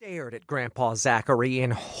stared at Grandpa Zachary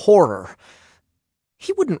in horror.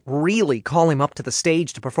 He wouldn't really call him up to the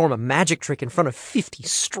stage to perform a magic trick in front of 50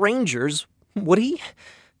 strangers, would he?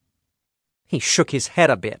 He shook his head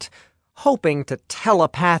a bit, hoping to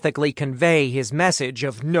telepathically convey his message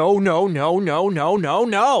of no, no, no, no, no, no,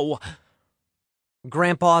 no.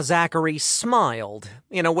 Grandpa Zachary smiled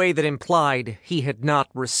in a way that implied he had not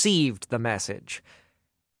received the message.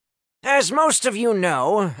 As most of you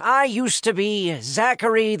know, I used to be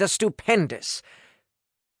Zachary the Stupendous.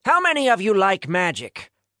 How many of you like magic?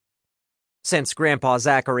 Since Grandpa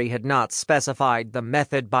Zachary had not specified the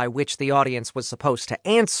method by which the audience was supposed to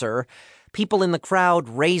answer, people in the crowd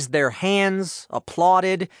raised their hands,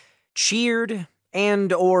 applauded, cheered,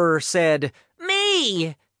 and/or said,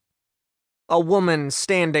 "Me!" A woman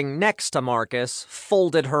standing next to Marcus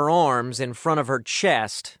folded her arms in front of her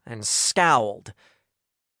chest and scowled.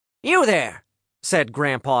 "You there," said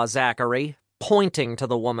Grandpa Zachary, pointing to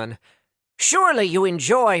the woman. "Surely you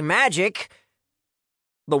enjoy magic."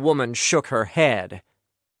 The woman shook her head.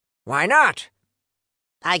 "Why not?"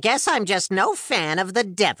 "I guess I'm just no fan of the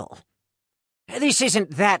devil." "This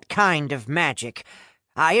isn't that kind of magic.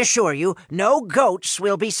 I assure you, no goats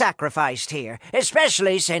will be sacrificed here,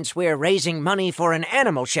 especially since we're raising money for an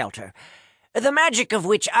animal shelter. The magic of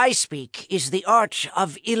which I speak is the art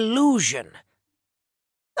of illusion."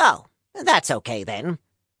 "Oh, that's okay then,"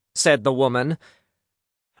 said the woman.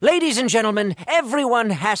 "Ladies and gentlemen, everyone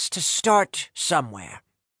has to start somewhere.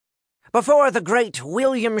 Before the great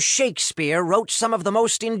William Shakespeare wrote some of the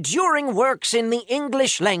most enduring works in the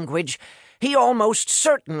English language, he almost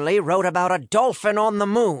certainly wrote about a dolphin on the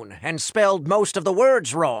moon and spelled most of the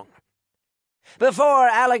words wrong. Before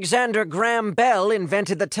Alexander Graham Bell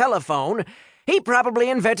invented the telephone, he probably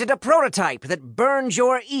invented a prototype that burned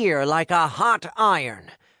your ear like a hot iron."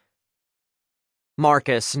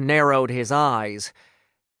 Marcus narrowed his eyes.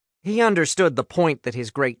 He understood the point that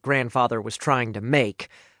his great-grandfather was trying to make,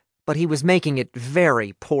 but he was making it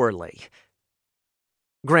very poorly.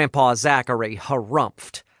 Grandpa Zachary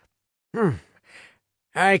harumphed.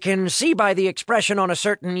 "I can see by the expression on a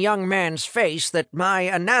certain young man's face that my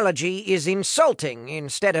analogy is insulting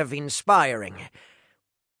instead of inspiring.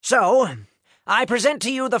 So, I present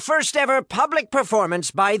to you the first ever public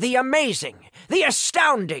performance by the amazing, the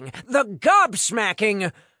astounding, the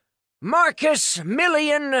gobsmacking Marcus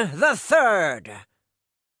Million III.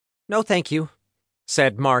 "No, thank you,"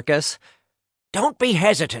 said Marcus. "Don't be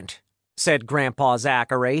hesitant," said Grandpa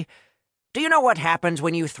Zachary. "Do you know what happens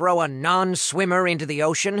when you throw a non-swimmer into the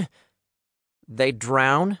ocean?" "They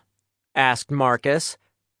drown?" asked Marcus.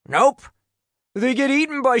 "Nope. They get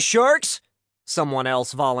eaten by sharks?" someone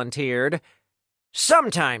else volunteered.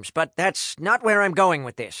 "Sometimes, but that's not where I'm going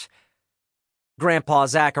with this." Grandpa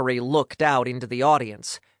Zachary looked out into the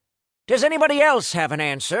audience. "Does anybody else have an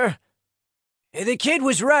answer?" "The kid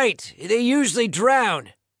was right. They usually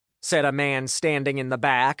drown," said a man standing in the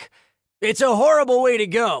back. "It's a horrible way to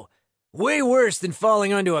go. Way worse than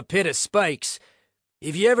falling onto a pit of spikes.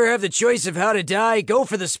 If you ever have the choice of how to die, go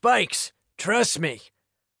for the spikes. Trust me."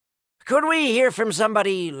 "Could we hear from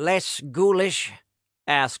somebody less ghoulish?"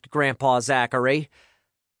 asked Grandpa Zachary.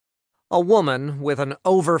 A woman with an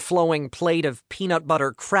overflowing plate of peanut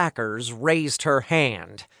butter crackers raised her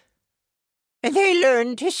hand. "They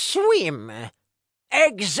learn to swim."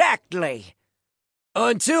 "Exactly."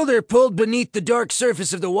 "Until they're pulled beneath the dark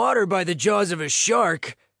surface of the water by the jaws of a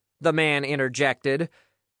shark," the man interjected.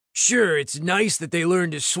 "Sure, it's nice that they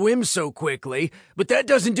learn to swim so quickly, but that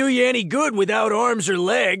doesn't do you any good without arms or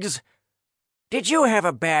legs." "Did you have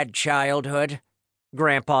a bad childhood?"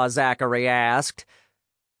 Grandpa Zachary asked.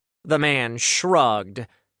 The man shrugged.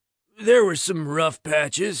 "There were some rough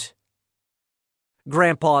patches."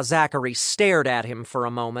 Grandpa Zachary stared at him for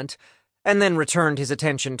a moment, and then returned his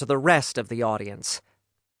attention to the rest of the audience.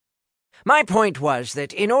 "My point was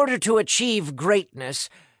that in order to achieve greatness,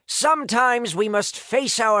 sometimes we must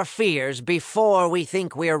face our fears before we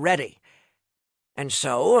think we're ready. And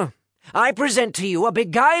so, I present to you a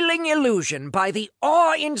beguiling illusion by the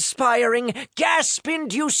awe-inspiring,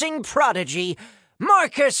 gasp-inducing prodigy,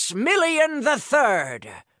 Marcus Million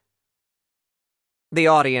III. The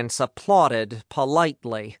audience applauded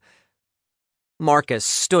politely. Marcus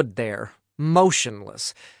stood there,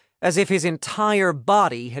 motionless, as if his entire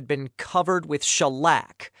body had been covered with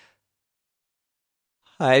shellac.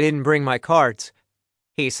 "I didn't bring my cards,"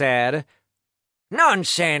 he said.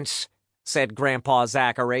 "Nonsense," said Grandpa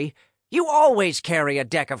Zachary. "You always carry a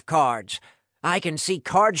deck of cards. I can see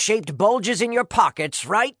card-shaped bulges in your pockets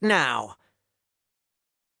right now."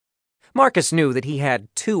 Marcus knew that he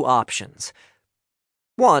had two options.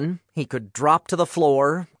 One, he could drop to the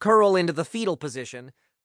floor, curl into the fetal position,